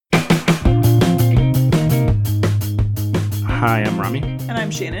Hi, I'm Rami. And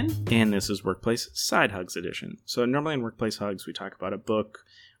I'm Shannon. And this is Workplace Side Hugs Edition. So normally in Workplace Hugs, we talk about a book,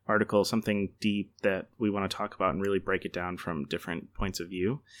 article, something deep that we want to talk about and really break it down from different points of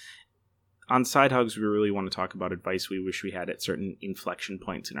view. On Side Hugs, we really want to talk about advice we wish we had at certain inflection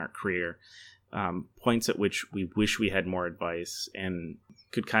points in our career, points at which we wish we had more advice and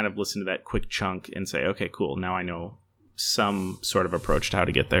could kind of listen to that quick chunk and say, okay, cool, now I know some sort of approach to how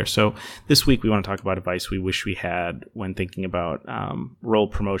to get there. So this week we want to talk about advice we wish we had when thinking about role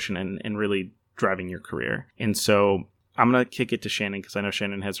promotion and really driving your career. And so I'm going to kick it to Shannon because I know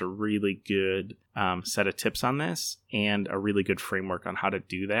Shannon has a really good set of tips on this and a really good framework on how to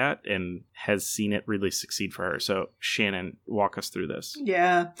do that and has seen it really succeed for her. So Shannon, walk us through this.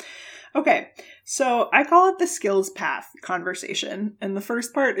 Yeah. Okay. So I call it the skills path conversation. And the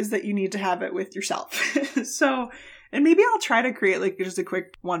first part is that you need to have it with yourself. And maybe I'll try to create like just a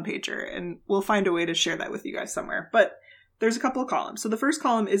quick one pager and we'll find a way to share that with you guys somewhere. But there's a couple of columns. So the first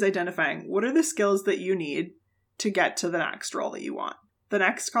column is identifying what are the skills that you need to get to the next role that you want. The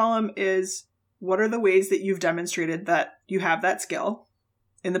next column is what are the ways that you've demonstrated that you have that skill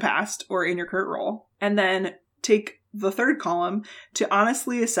in the past or in your current role. And then take the third column to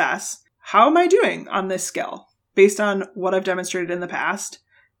honestly assess how am I doing on this skill based on what I've demonstrated in the past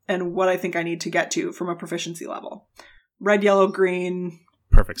and what I think I need to get to from a proficiency level. Red, yellow, green.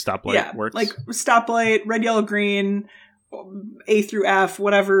 Perfect. Stoplight works. Like stoplight, red, yellow, green, A through F,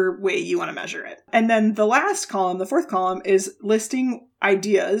 whatever way you want to measure it. And then the last column, the fourth column, is listing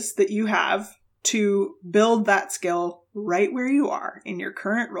ideas that you have to build that skill right where you are in your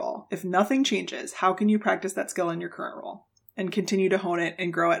current role. If nothing changes, how can you practice that skill in your current role and continue to hone it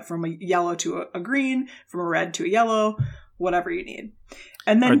and grow it from a yellow to a green, from a red to a yellow, whatever you need.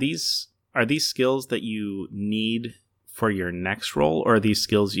 And then are these skills that you need for your next role, or are these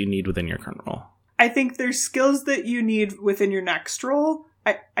skills you need within your current role? I think there's skills that you need within your next role.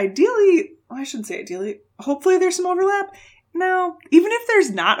 Ideally, I shouldn't say ideally. Hopefully there's some overlap. Now, even if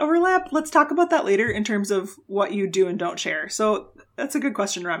there's not overlap, let's talk about that later in terms of what you do and don't share. So that's a good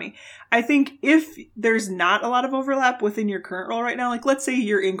question, Rami. I think if there's not a lot of overlap within your current role right now, like let's say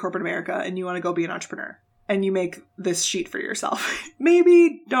you're in corporate America and you want to go be an entrepreneur and you make this sheet for yourself,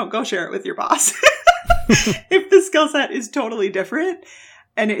 maybe don't go share it with your boss. If the skill set is totally different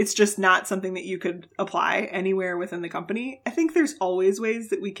and it's just not something that you could apply anywhere within the company, I think there's always ways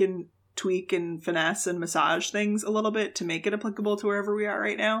that we can tweak and finesse and massage things a little bit to make it applicable to wherever we are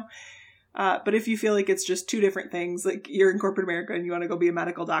right now. But if you feel like it's just two different things, like you're in corporate America and you want to go be a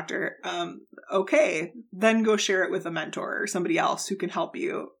medical doctor, okay, then go share it with a mentor or somebody else who can help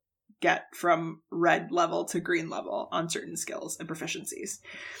you get from red level to green level on certain skills and proficiencies.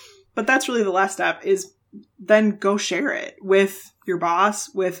 But that's really the last step, is then go share it with your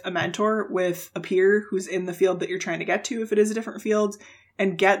boss, with a mentor, with a peer who's in the field that you're trying to get to, if it is a different field,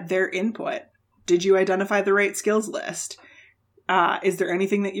 and get their input. Did you identify the right skills list? Is there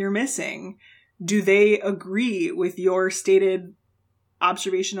anything that you're missing? Do they agree with your stated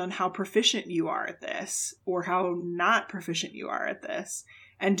observation on how proficient you are at this or how not proficient you are at this?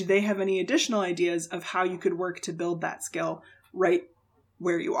 And do they have any additional ideas of how you could work to build that skill right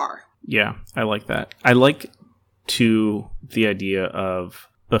where you are? Yeah, I like that. I like the idea of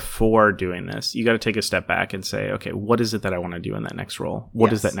before doing this, you got to take a step back and say, okay, what is it that I want to do in that next role?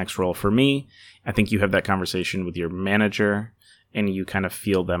 What is that next role for me? I think you have that conversation with your manager and you kind of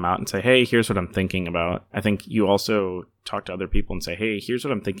feel them out and say, hey, here's what I'm thinking about. I think you also talk to other people and say, hey, here's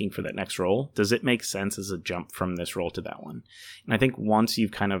what I'm thinking for that next role. Does it make sense as a jump from this role to that one? And I think once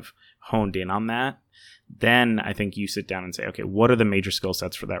you've kind of honed in on that, then I think you sit down and say, okay, what are the major skill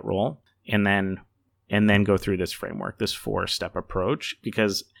sets for that role? And then go through this framework, this 4-step approach,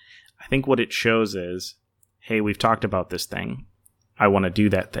 because I think what it shows is, hey, we've talked about this thing. I want to do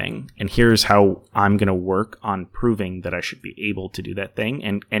that thing. And here's how I'm going to work on proving that I should be able to do that thing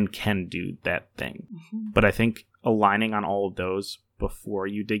and can do that thing. Mm-hmm. But I think aligning on all of those before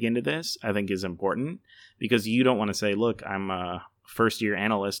you dig into this, I think is important, because you don't want to say, look, I'm a first-year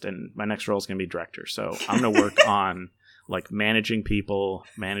analyst and my next role is going to be director. So I'm going to work on like managing people,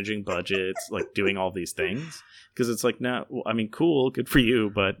 managing budgets, like doing all these things. Because it's like, no, well, I mean, cool, good for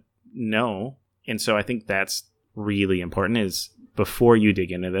you, but no. And so I think that's really important, is before you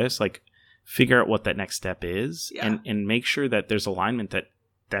dig into this, like figure out what that next step is and make sure that there's alignment that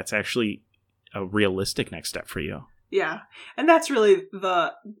that's actually a realistic next step for you. Yeah. And that's really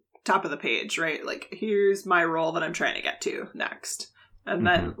the top of the page, right? Like, here's my role that I'm trying to get to next. And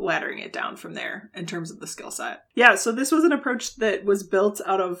then laddering it down from there in terms of the skill set. Yeah, so this was an approach that was built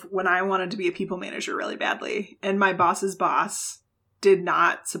out of when I wanted to be a people manager really badly. And my boss's boss did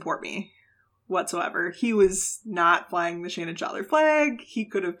not support me whatsoever. He was not flying the Shannon Schaller flag. He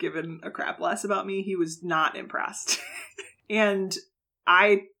could have given a crap less about me. He was not impressed. And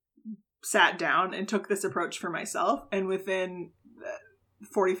I sat down and took this approach for myself. And within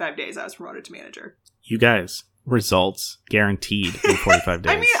 45 days, I was promoted to manager. You guys, results guaranteed in 45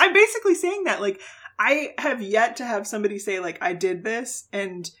 days. I mean, I'm basically saying that. Like, I have yet to have somebody say, like, I did this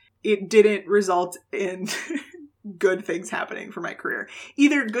and it didn't result in good things happening for my career.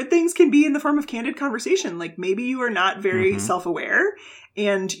 Either good things can be in the form of candid conversation. Like, maybe you are not very self-aware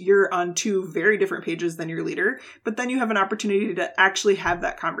and you're on two very different pages than your leader, but then you have an opportunity to actually have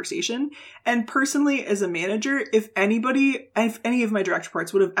that conversation. And personally, as a manager, if any of my direct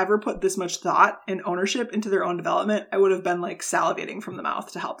reports would have ever put this much thought and ownership into their own development, I would have been like salivating from the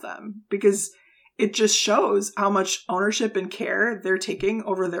mouth to help them, because it just shows how much ownership and care they're taking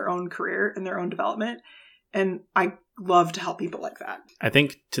over their own career and their own development. And I love to help people like that. I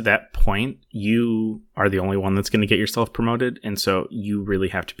think to that point, you are the only one that's going to get yourself promoted. And so you really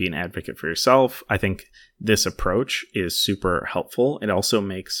have to be an advocate for yourself. I think this approach is super helpful. It also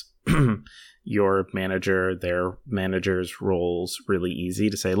makes your manager, their manager's roles really easy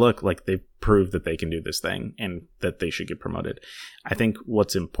to say, look, like they've proved that they can do this thing and that they should get promoted. I think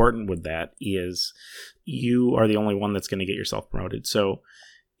what's important with that is you are the only one that's going to get yourself promoted. So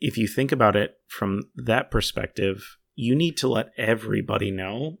if you think about it from that perspective, you need to let everybody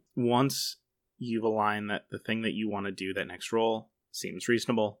know once you've aligned that the thing that you want to do, that next role, seems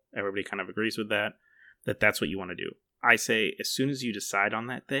reasonable. Everybody kind of agrees with that that's what you want to do. I say as soon as you decide on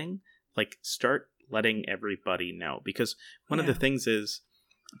that thing, like start letting everybody know. Because one of the things is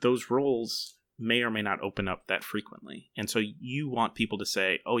those roles may or may not open up that frequently. And so you want people to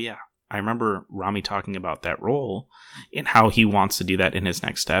say, oh yeah, I remember Rami talking about that role and how he wants to do that in his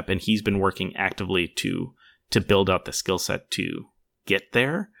next step. And he's been working actively to build out the skill set to get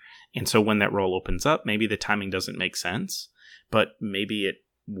there. And so when that role opens up, maybe the timing doesn't make sense, but maybe it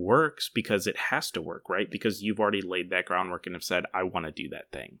works because it has to work, right? Because you've already laid that groundwork and have said, I want to do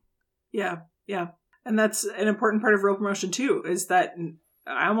that thing. Yeah. Yeah. And that's an important part of role promotion too, is that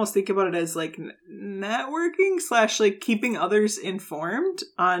I almost think about it as like networking / like keeping others informed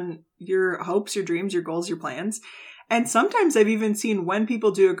on your hopes, your dreams, your goals, your plans. And sometimes I've even seen when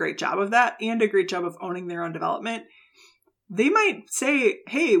people do a great job of that and a great job of owning their own development, they might say,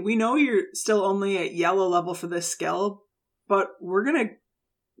 hey, we know you're still only at yellow level for this skill, but we're going to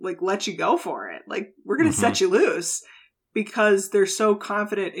like let you go for it. Like we're going to set you loose, because they're so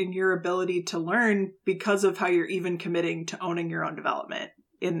confident in your ability to learn because of how you're even committing to owning your own development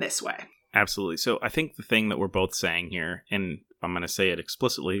in this way. Absolutely. So I think the thing that we're both saying here, and I'm going to say it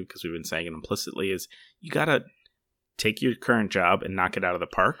explicitly because we've been saying it implicitly, is you got to take your current job and knock it out of the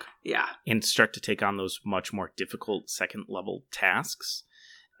park. Yeah. And start to take on those much more difficult second level tasks.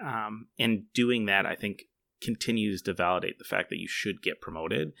 And doing that, I think, continues to validate the fact that you should get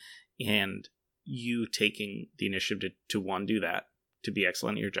promoted, and you taking the initiative to one, do that, to be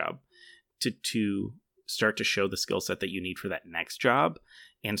excellent at your job, to start to show the skill set that you need for that next job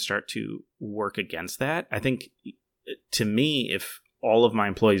and start to work against that. I think, to me, if all of my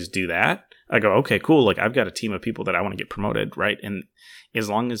employees do that, I go, okay, cool. Like I've got a team of people that I want to get promoted, right? And as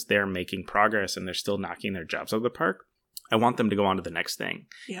long as they're making progress and they're still knocking their jobs out of the park, I want them to go on to the next thing.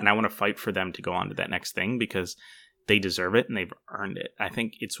 Yeah. And I want to fight for them to go on to that next thing because they deserve it and they've earned it. I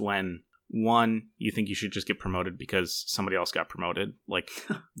think it's when, one, you think you should just get promoted because somebody else got promoted. Like,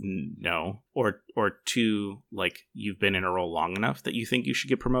 no. Or two, like you've been in a role long enough that you think you should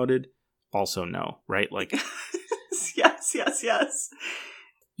get promoted. Also, no, right? Like, yes.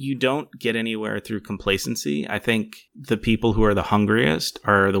 You don't get anywhere through complacency. I think the people who are the hungriest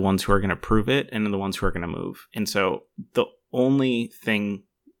are the ones who are going to prove it and the ones who are going to move. And so the only thing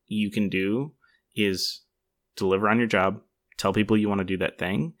you can do is deliver on your job, tell people you want to do that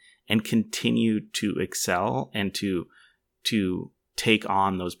thing, and continue to excel and to take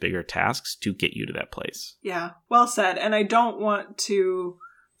on those bigger tasks to get you to that place. Yeah, well said. And I don't want to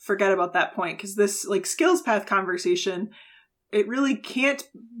forget about that point, because this like skills path conversation, it really can't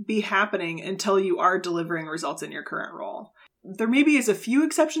be happening until you are delivering results in your current role. There maybe is a few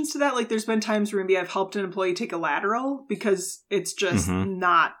exceptions to that. Like there's been times where maybe I've helped an employee take a lateral because it's just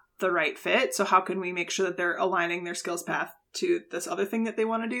not the right fit. So how can we make sure that they're aligning their skills path to this other thing that they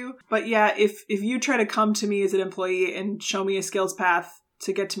want to do? But yeah, if you try to come to me as an employee and show me a skills path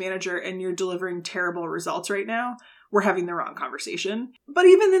to get to manager and you're delivering terrible results right now, we're having the wrong conversation. But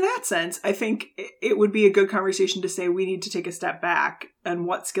even in that sense, I think it would be a good conversation to say we need to take a step back and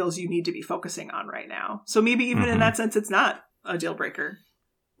what skills you need to be focusing on right now. So maybe even in that sense, it's not a deal breaker.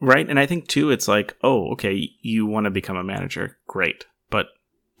 Right. And I think too, it's like, oh, okay, you want to become a manager. Great. But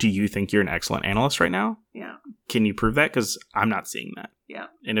do you think you're an excellent analyst right now? Yeah. Can you prove that? Because I'm not seeing that. Yeah.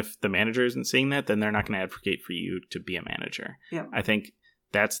 And if the manager isn't seeing that, then they're not going to advocate for you to be a manager. Yeah. I think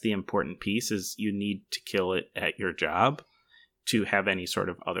that's the important piece is you need to kill it at your job to have any sort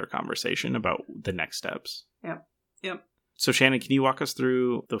of other conversation about the next steps. Yep. Yep. So Shannon, can you walk us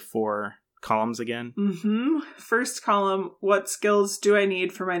through the 4 columns again? Mm-hmm. First column, what skills do I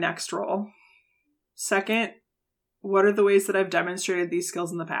need for my next role? Second, what are the ways that I've demonstrated these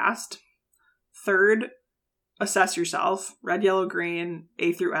skills in the past? Third, assess yourself, red, yellow, green,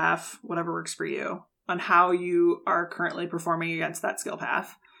 A through F, whatever works for you, on how you are currently performing against that skill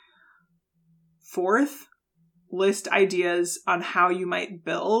path. Fourth, list ideas on how you might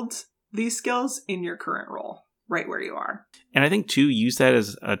build these skills in your current role, right where you are. And I think, too, use that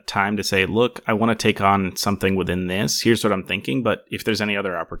as a time to say, look, I want to take on something within this. Here's what I'm thinking. But if there's any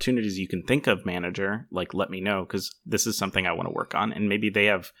other opportunities you can think of, manager, like, let me know, because this is something I want to work on. And maybe they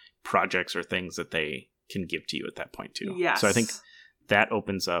have projects or things that they can give to you at that point, too. Yes. So I think that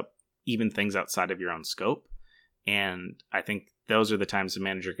opens up even things outside of your own scope. And I think those are the times the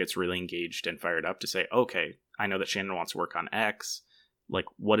manager gets really engaged and fired up to say, okay, I know that Shannon wants to work on X. Like,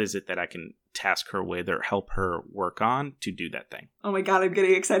 what is it that I can task her with or help her work on to do that thing? Oh my God, I'm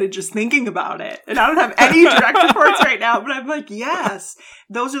getting excited just thinking about it. And I don't have any direct reports right now, but I'm like, yes,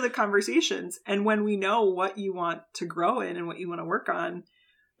 those are the conversations. And when we know what you want to grow in and what you want to work on,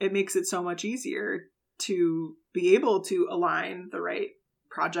 it makes it so much easier to be able to align the right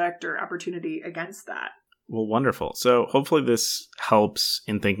project or opportunity against that. Well, wonderful. So hopefully this helps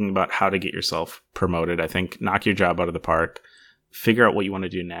in thinking about how to get yourself promoted. I think knock your job out of the park. Figure out what you want to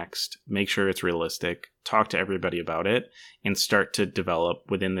do next, make sure it's realistic, talk to everybody about it, and start to develop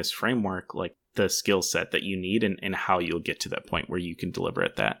within this framework like the skill set that you need and how you'll get to that point where you can deliver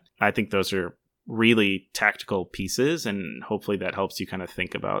at that. I think those are really tactical pieces, and hopefully that helps you kind of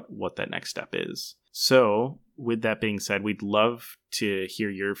think about what that next step is. So with that being said, we'd love to hear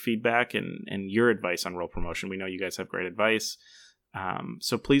your feedback and your advice on role promotion. We know you guys have great advice.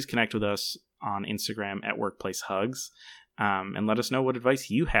 So please connect with us on Instagram at Workplace Hugs. And let us know what advice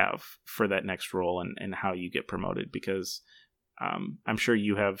you have for that next role and how you get promoted, because I'm sure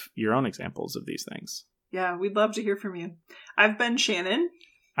you have your own examples of these things. Yeah, we'd love to hear from you. I've been Shannon.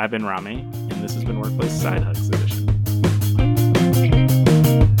 I've been Rami, and this has been Workplace Side Hugs Edition.